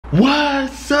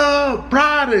What's up,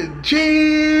 Prodigy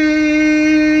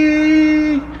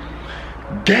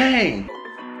gang?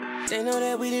 They know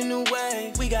that we the new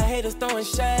way. We got haters throwing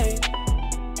shade.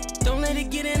 Don't let it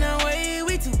get in our way.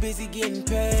 We too busy getting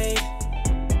paid.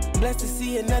 Blessed to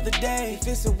see another day. If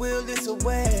it's a will, it's a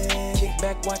way. Kick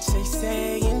back, watch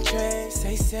SaySay and trade.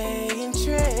 SaySay and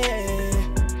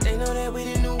trade. They know that we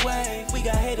the new way. We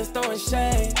got haters throwing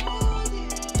shade.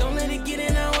 Don't let it get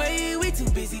in our way. We too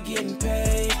busy getting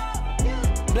paid.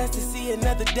 Blessed to see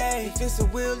another day. If it's a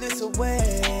will, it's a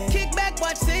way. Kick back,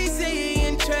 watch SaySay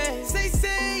and trade.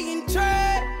 SaySay and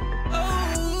trade.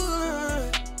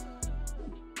 Oh.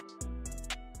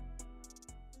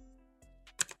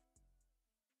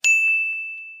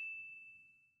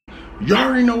 You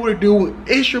already know what to do.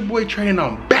 It's your boy Trey, and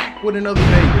I'm back with another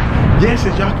banger. Yes,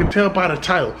 as y'all can tell by the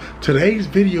title, today's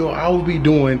video I will be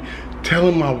doing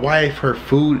telling my wife her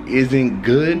food isn't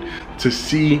good to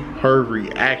see her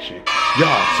reaction.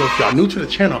 Y'all, so if y'all new to the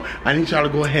channel, I need y'all to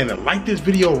go ahead and like this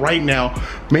video right now.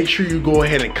 Make sure you go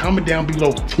ahead and comment down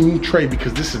below Team Trey,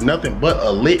 because this is nothing but a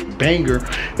lit banger.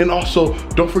 And also,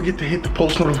 don't forget to hit the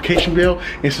post notification bell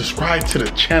and subscribe to the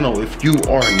channel if you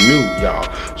are new,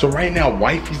 y'all. So right now,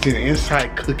 wifey's in the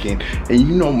inside cooking, and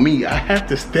you know me, I have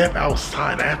to step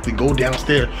outside. I have to go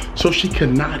downstairs so she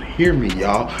cannot hear me,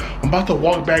 y'all. I'm about to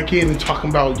walk back in and talking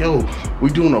about, yo,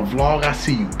 we doing a vlog. I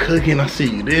see you cooking, I see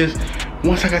you this.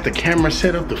 Once I got the camera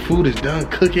set up, the food is done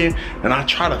cooking, and I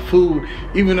try the food,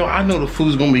 even though I know the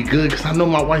food's gonna be good because I know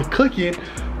my wife cooking,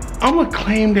 I'm gonna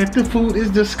claim that the food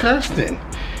is disgusting.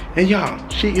 And y'all,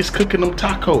 she is cooking them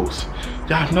tacos.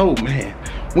 Y'all know, man,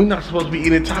 we're not supposed to be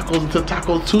eating tacos until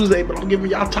Taco Tuesday, but I'm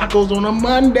giving y'all tacos on a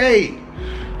Monday.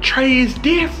 Trey is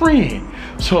different.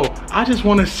 So I just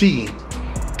wanna see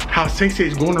how SaySay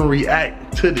is gonna react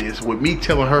to this with me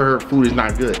telling her food is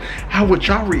not good. How would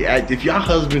y'all react if y'all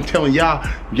husband telling y'all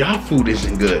food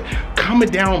isn't good? Comment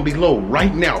down below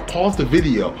right now. Pause the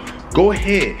video. Go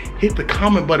ahead, hit the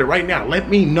comment button right now. Let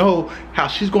me know how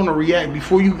she's gonna react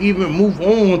before you even move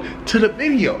on to the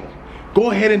video.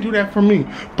 Go ahead and do that for me.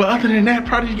 But other than that,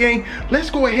 Prodigy gang, let's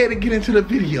go ahead and get into the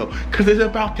video, because it's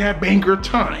about that banger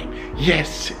time.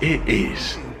 Yes, it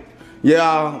is.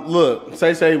 Yeah, look,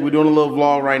 SaySay, we're doing a little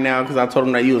vlog right now because I told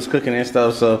him that you was cooking and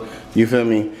stuff, so you feel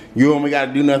me? You only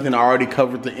gotta do nothing. I already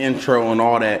covered the intro and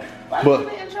all that. Why but you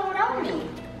do the intro without me?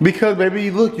 Because baby,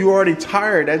 look, you already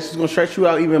tired. That's just gonna stretch you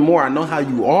out even more. I know how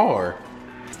you are.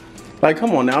 Like,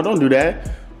 come on now, don't do that.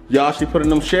 Y'all, she putting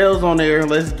them shells on there.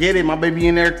 Let's get it. My baby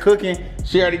in there cooking.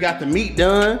 She already got the meat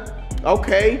done.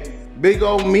 Okay, big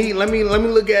old meat. Let me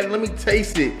look at it. Let me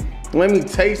taste it. Let me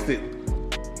taste it.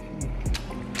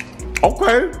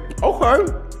 Okay,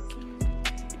 okay.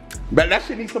 But that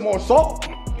shit needs some more salt.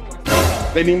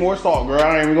 They need more salt, girl.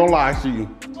 I ain't even gonna lie to you.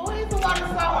 Boy, there's a lot of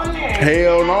salt on there.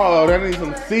 Hell no, that needs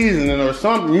some seasoning or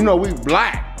something. You know we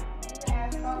black.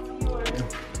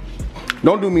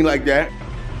 Don't do me like that.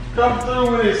 Come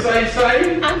through with it,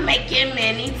 SaySay. I'm making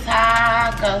mini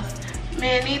tacos.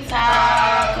 Mini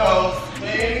tacos.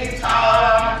 Mini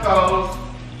tacos.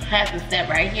 I had to step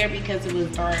right here because it was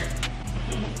dark.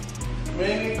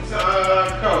 Mini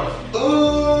tacos.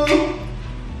 Ooh.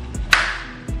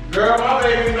 Girl, my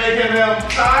baby making them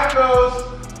tacos.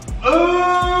 Ooh.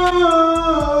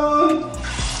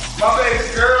 My baby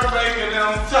girl making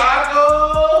them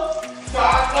tacos.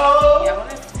 Tacos. Y'all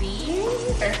wanna see?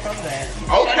 They're so good.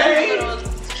 Okay.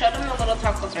 Show them the little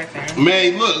tacos right there.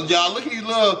 Man, look, y'all, look at these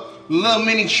little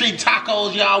mini treat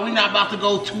tacos, y'all. We not about to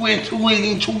go two into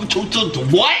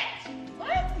what?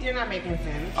 You're not making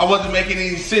sense. I wasn't making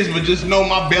any sense, but just know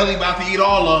my belly about to eat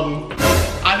all of them.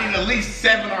 I need at least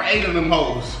 7 or 8 of them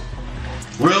hoes.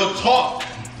 Real talk.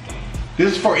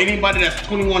 This is for anybody that's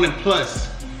 21 and plus.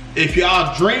 If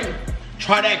y'all drink,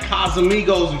 try that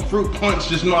Casamigos and fruit punch.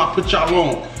 Just know I put y'all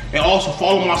on. And also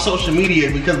follow my social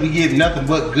media because we give nothing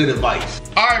but good advice.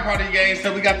 All right, party gang.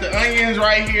 So we got the onions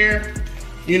right here.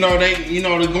 They're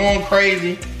going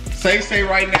crazy. SaySay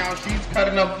right now, she's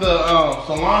cutting up the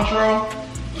cilantro.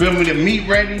 Feel me? The meat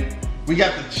ready. We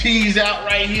got the cheese out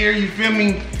right here. You feel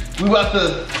me? We about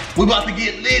to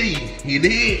get litty. You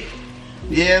did?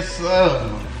 Yes,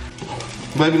 sir.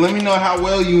 Baby, let me know how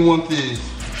well you want this.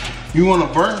 You want a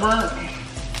burnt? No,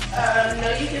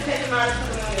 you can take them out and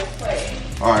put them on this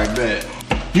plate. All right, bet.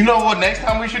 You know what? Next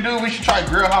time we should do? We should try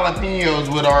grilled jalapenos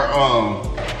with our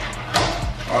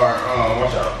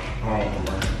watch out.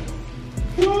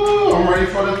 Ooh, I'm ready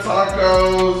for the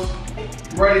tacos.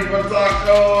 Ready for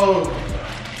tacos.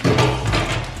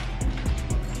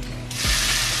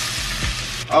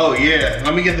 Oh yeah,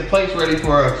 let me get the plates ready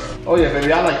for us. Oh yeah,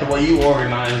 baby, I like the way you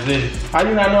organize this. How do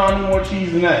you not know I need more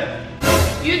cheese than that?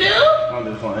 You do? I'm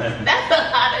just playing.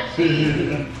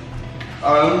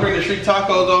 Alright, let me bring the street tacos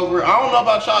over. I don't know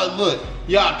about y'all. Look,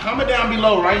 y'all, comment down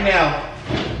below right now.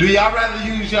 Do y'all rather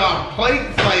use y'all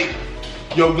plates, like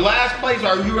your glass plates,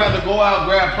 or you rather go out and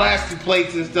grab plastic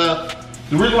plates and stuff?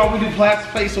 The reason why we do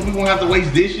plastic plates so we won't have to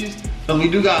waste dishes, because we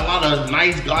do got a lot of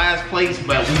nice glass plates,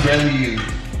 but we barely use.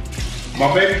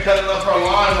 My baby cutting up her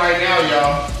line right now,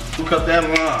 y'all. Who cut that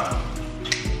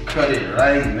line? Cut it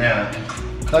right now.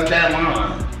 Cut that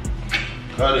line.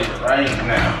 Cut it right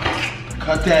now.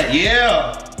 Cut that,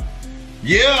 yeah.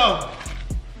 Yeah.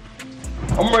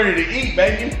 I'm ready to eat,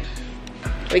 baby.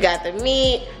 We got the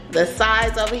meat, the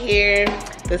sides over here,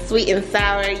 the sweet and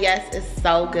sour. Yes, it's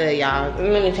so good, y'all.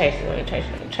 Let me taste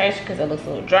it, because it looks a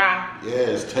little dry.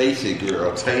 Yes, taste it,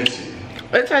 girl, taste it.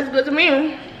 It tastes good to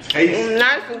me. Taste it.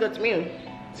 Nice and good to me.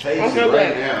 Taste it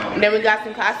right now. And then we got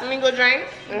some Casamigo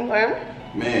drinks. Okay.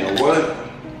 Man, what?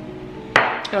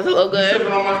 It was a little good.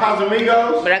 Sipping on my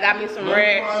Casamigos? But I got me some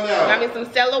red. Got me some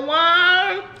Stella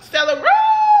wine. Stella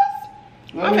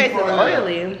Rose. My face is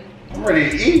oily. I'm ready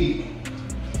to eat.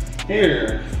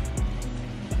 Here.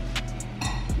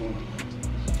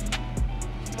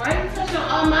 Why are you touching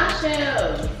all my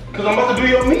shells? Because I'm about to do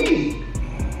your meat.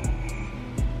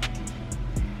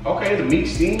 Okay, the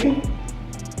meat's steaming.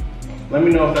 Let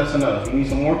me know if that's enough. You need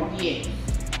some more? Yes.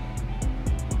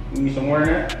 You need some more in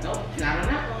that? Nope, not on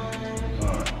that one.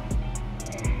 Alright.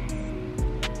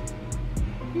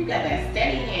 You got that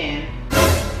steady hand.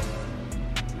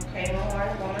 Okay, no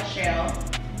worries on my shell.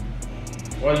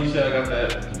 Well, you said I got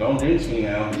that. Don't jinx me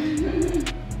now.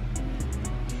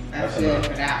 That's good enough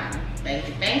for that one.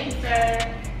 Thank you,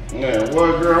 sir. Man,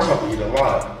 well, girl, I'm about to eat a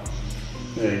lot.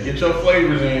 Yeah, get your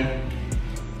flavors in.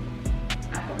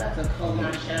 I forgot to coat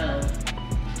my shell.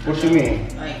 What you mean?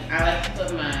 Like, I like to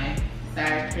put my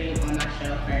sour cream on my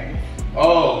shell first.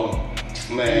 Oh,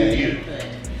 man, you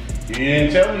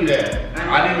didn't tell me that.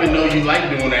 I didn't even know you like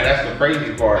doing that. That's the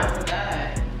crazy part. I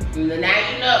forgot.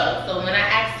 Now you know. So when I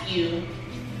ask you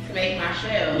to make my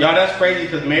shell. Y'all, that's crazy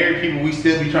because married people, we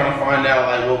still be trying to find out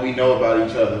like what we know about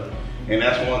each other. And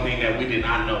that's one thing that we did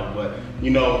not know. But,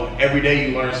 you know, every day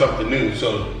you learn something new.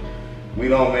 So, we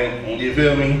don't, man. You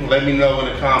feel me? Let me know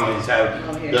in the comments how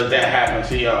does that happen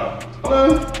to y'all.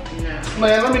 No.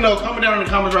 Man, let me know. Comment down in the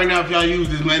comments right now if y'all use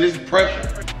this, man. This is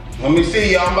pressure. Let me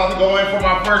see, y'all. I'm about to go in for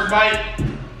my first bite.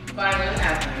 Fine,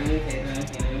 let me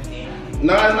see.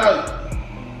 No, it's not.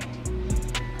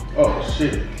 Oh,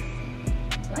 shit.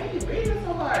 Why are you breathing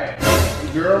so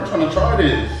hard? Girl, I'm trying to try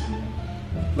this.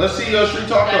 Let's see your street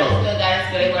taco. God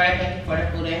is good. Lord, I thank you for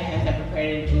the food and hands that prepared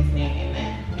it in Jesus' name.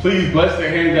 Amen. Please bless their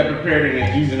hands that prepared it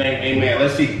in Jesus' name. Amen.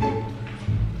 Let's see.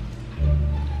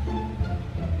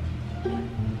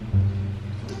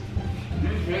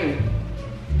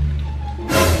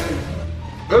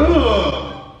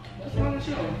 Ugh. What's wrong with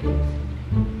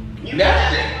you?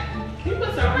 That's it. You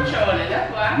put some rich on it,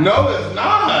 that's why. No, it's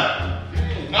not.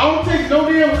 I don't take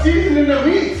no damn seasoning to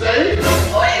meat, say.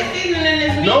 Oh, it's seasoning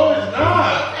this meat? No, it's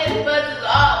not. Your taste buds is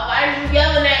off. Why are you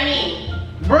yelling at me?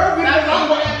 Bruh, because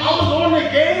I was on the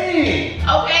game.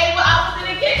 Okay, well, I was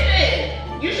in the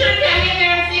kitchen. You should have came in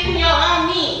there and seasoned your own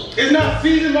meat. It's not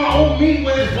seasoning my own meat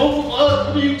when it's both of us.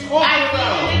 What are you talking about?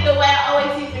 I seasoned it the way I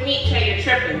always season meat, Trey. You're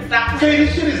tripping. Stop. Say,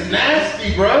 this shit is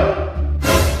nasty, bruh.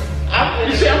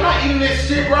 You see, I'm not eating this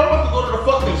shit, bro. I'm about to go to the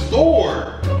fucking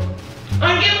store.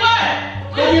 And get what?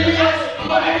 I'm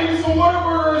about to give me some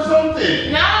Whataburger or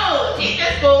something. No, eat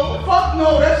this food. Fuck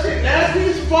no, that shit nasty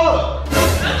as fuck.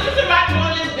 Let's somebody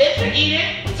on this bitch and eat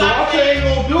it. Sriracha ain't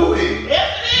gonna do it. Yes,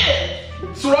 it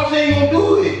is. Sriracha ain't gonna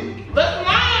do it. What's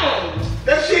wrong?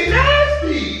 That shit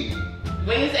nasty.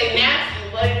 When you say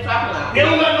nasty, what are you talking about? It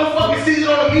don't got no fucking season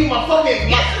on the meat. My fucking,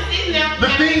 Yes, the season. the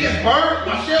thing is burnt.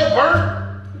 My shell burnt.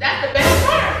 That's the best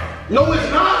part. No, it's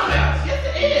not. Yes,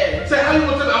 it is. Say, how you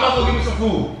gonna tell me? I'm about to go give me some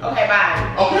food. Okay, bye.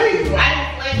 Okay. I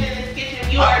just went in this kitchen.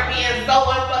 You are being so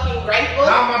unfucking grateful.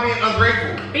 How am I being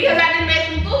ungrateful? Because I didn't make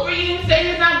some food for you. You say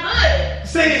it's not good.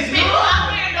 Say it's People not.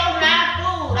 out here don't have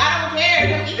food. I don't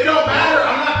care. It don't matter.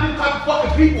 I'm not them type of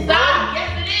fucking people, bro. Stop. Yes,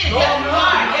 it is. No, Yes, I'm you not.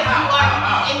 are. Yes, you are. You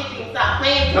do anything. Stop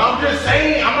playing. No, I'm just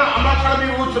saying. I'm not trying to be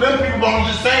rude to them people, but I'm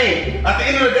just saying. At the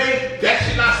end of the day, that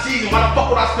shit not seasoned. Why the fuck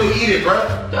would I still eat it, bro?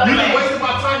 You just wasting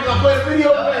my time because I played the video.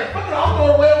 Man, fuck it, I'll throw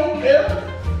it away. I don't care.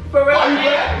 For real. Why you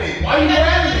grabbing it? Why you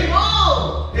grabbing it?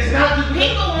 It's not just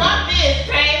People want this,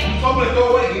 Trey. So I'm gonna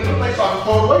throw it away. Give me the place so I can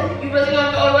throw it away. You really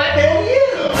gonna throw it away? Hell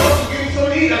yeah. I'm gonna give me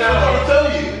something to eat. That's what I'm trying to tell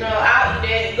you. No, I'll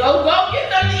eat it. Go get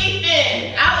something to eat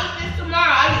then. I'll eat this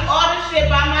tomorrow. I'll eat all this shit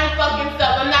by my fucking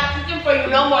self. I'm not cooking for you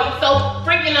no more. You're so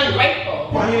freaking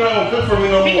ungrateful. Why you not gonna cook for me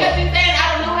no more? Because you're saying I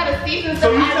don't know how to season So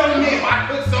stuff. you telling me if I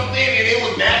cook something and it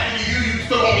was nasty to you, you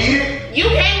still gonna eat it? You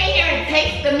came in here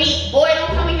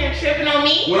on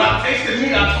me? When I tasted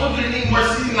meat, I told you to need more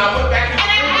seasoning. I went back in the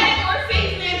And I had more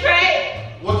seasoning,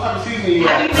 Trey. What type of seasoning you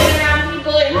Have you been around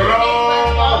people and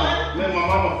Man, my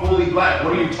mama fully black.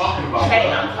 What are you talking about?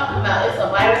 Trey, I'm talking about it's a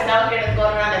virus out here that's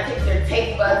going around that takes your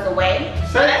taste buds away.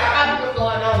 So that's probably what's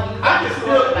going on. I can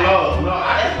still,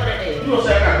 that's what it is. You gonna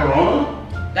say I got corona?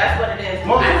 That's what it is. I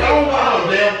don't want no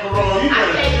damn corona. You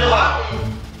better chill out.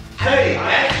 Hey,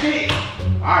 that shit.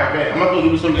 Alright, man. I'm not gonna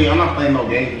do something. I'm not playing no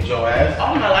games with your ass.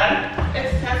 Oh my god.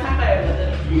 That's not better than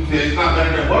it. You said it's not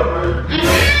better than Butterburger.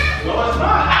 No, it's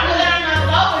not. How was I not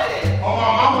go with it? Oh, my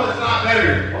mama, it's not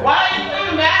better. Why are you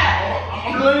feeling bad?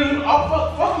 I'm letting you.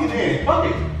 Oh, fuck you then. Fuck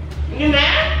it. You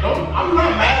mad? I'm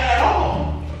not mad at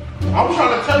all. I'm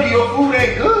trying to tell you your food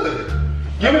ain't good.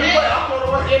 Give me the plate. I'll throw it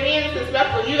away. You're being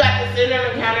disrespectful. You got to sit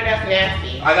on the counter. That's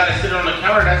nasty. I gotta sit on the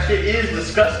counter. That shit is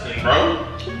disgusting, bro.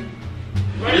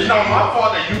 It's not my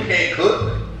fault that you can't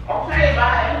cook. Okay,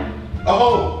 bye.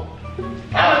 Oh. I'm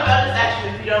gonna throw this at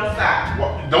you if you don't stop.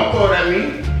 Well, don't throw it at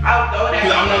me. I'll throw it at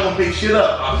you. I'm not gonna pick shit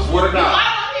up. I swear to God. Why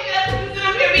don't pick it up if you sit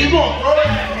up here? You gonna throw it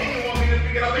at me? You want me to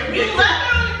pick it up? You left it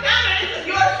on the counter. This is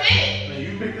your shit. Man,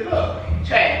 you picked it up.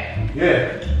 Trey.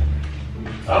 Yeah.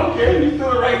 I don't care. You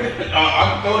threw it right there.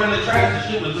 I can throw it in the trash.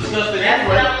 This shit was disgusting That's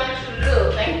anyway. what I want you to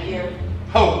do. Thank you.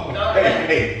 Oh,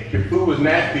 hey, your food was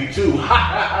nasty too.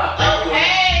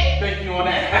 Okay. Thank you on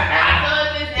that. I know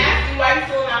if it's nasty, why you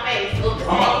still in my face?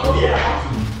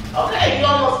 Yeah. Okay, you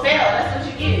almost failed. That's what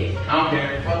you get. I don't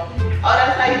care. Oh,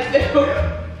 that's how you feel.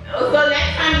 So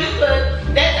next time you cook,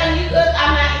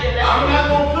 I'm not eating that. I'm not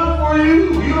gonna cook for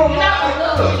you. You don't know how to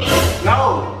cook. No.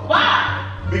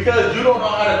 Why? Because you don't know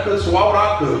how to cook, so why would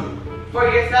I cook? For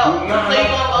yourself. No, so you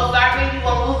gonna go starving? You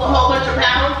gonna lose a whole bunch of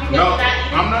pounds because No, you're not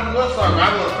eating? I'm not gonna start.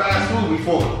 I go to fast food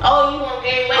before. Oh, you gonna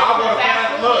gain weight I'll from go to fast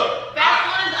food? look. Fast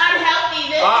food is unhealthy.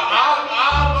 This is healthy.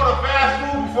 I'll go to fast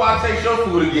food before I taste your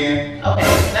food again.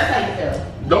 Okay, that's how you feel.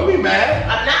 Don't be mad.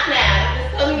 I'm not mad. I'm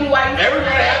just telling you why you feel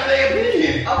Everybody that has their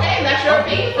opinion. Okay, that's your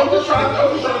opinion. I'm just trying to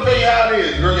tell you how it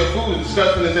is. Girl, your food is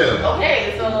disgusting as hell.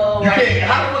 Okay, so You can't,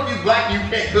 how the fuck you black and you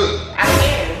can't cook? I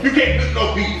can. You can't cook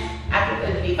no beef. I can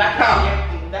cook beef. I can cook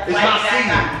everything. That's It's why not you gotta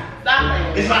seasoned. stop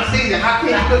playing. It's not seasoned. How can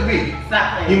you cook beef? Stop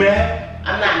playing. You mad?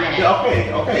 I'm not mad. Yeah,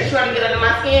 okay. You trying to get under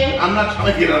my skin? I'm not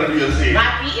trying to get under your skin. My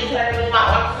feet is hurting me, my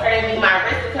arms is hurting me, my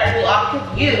wrist is hurting me, all because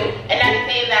of you. And now you're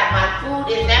saying that my food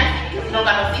is nasty because you don't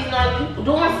got no seasoning on you.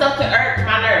 Doing stuff to irk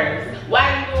my nerves. Why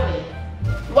are you doing it?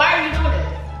 Why are you doing it?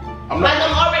 I'm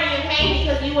already in pain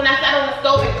because you when I sat on the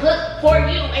stove and cooked for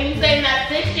you and you saying that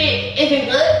this shit isn't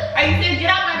good? Are you saying get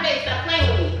out my face, stop playing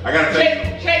with me? I gotta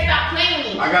Trey, stop playing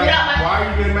with me. Get out my face. Why are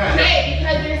you getting mad? Trey,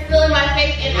 because you're still in my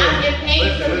face and I'm in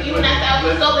pain because you when I sat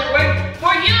on the stove and worked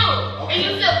for you. Okay. And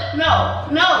you still, no.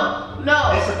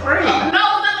 It's a prank. No,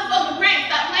 it's not a fucking prank.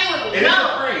 Stop playing with me. It is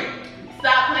a prank.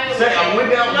 Stop playing with me. I went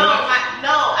down.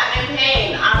 I'm in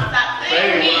pain. Stop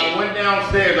playing with me. When I went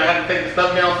downstairs, I had to take the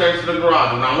stuff downstairs to the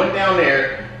garage. When I went down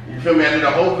there, you feel me? I did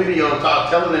a whole video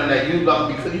telling them that you about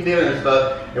to be cooking dinner and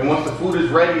stuff. And once the food is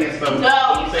ready and stuff.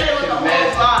 No, you said it was a whole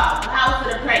vlog. How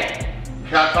was it a prank?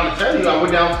 I'm trying to tell you, I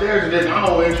went downstairs and did my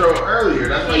whole intro earlier.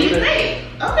 That's why you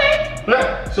didn't. Okay.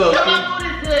 Yeah. So my food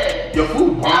is good. Your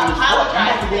food bomb as fuck.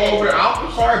 I'm about to go over there.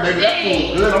 I'm sorry, baby. That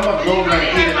food's good. I'm about to go over there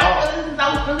and eat it all.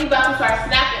 I was really about to start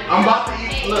snapping. I'm about to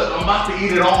eat. Look, I'm about to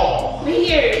eat it all. Me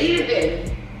here, eat it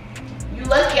then. You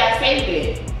lucky I saved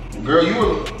it. Girl, you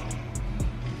were.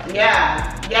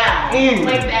 Yeah.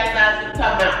 Like that size to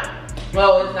talk about.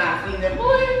 No, it's not seasoned,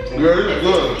 boy. Girl, it's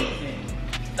good.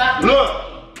 Stop. Look.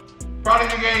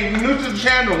 Prodigy Gang, you new to the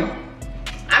channel.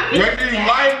 Make sure you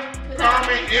like,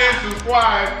 comment, and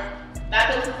subscribe.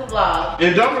 This is a vlog.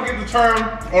 And don't forget to turn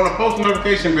on the post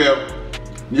notification bell.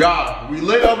 Y'all, we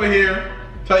lit over here.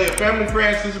 Tell your family,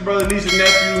 friends, sister, brother, niece, and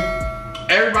nephew,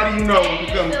 everybody you know to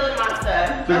come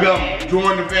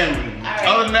join the family. Right.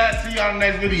 Other than that, see y'all in the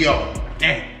next video.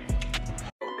 Damn.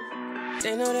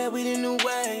 They know that we the new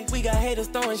way. We got haters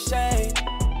throwing shade.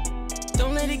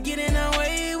 Don't let it get in our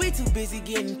way. We too busy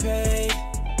getting paid.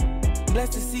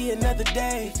 Blessed to see another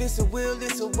day. If it's a will,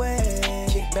 it's a way.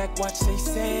 Kick back, watch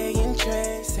SaySay and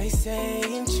Trey. SaySay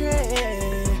and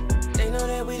Trey. They know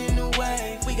that we the new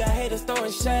way. We got haters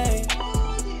throwing shade.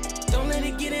 Don't let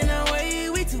it get in our way.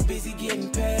 We too busy getting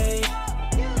paid.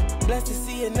 Blessed to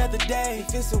see another day.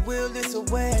 If it's a will, it's a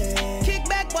way. Kick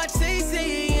back, watch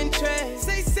SaySay and Trey.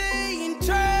 SaySay and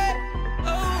Trey.